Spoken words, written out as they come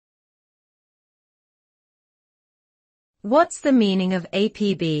What's the meaning of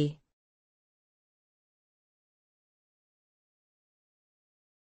APB?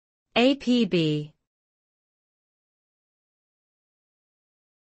 APB.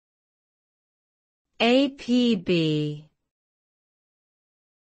 APB.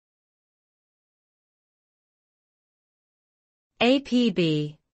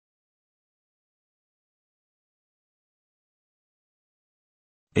 APB.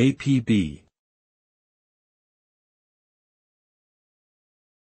 APB.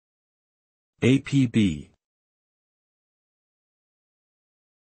 APB.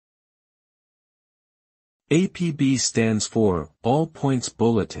 APB stands for All Points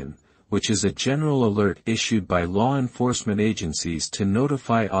Bulletin, which is a general alert issued by law enforcement agencies to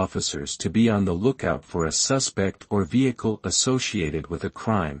notify officers to be on the lookout for a suspect or vehicle associated with a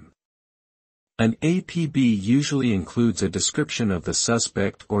crime. An APB usually includes a description of the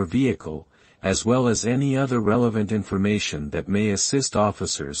suspect or vehicle, as well as any other relevant information that may assist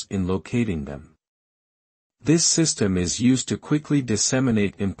officers in locating them. This system is used to quickly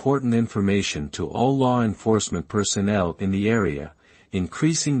disseminate important information to all law enforcement personnel in the area,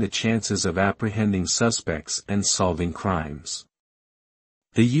 increasing the chances of apprehending suspects and solving crimes.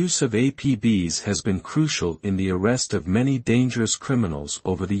 The use of APBs has been crucial in the arrest of many dangerous criminals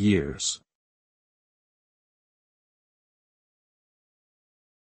over the years.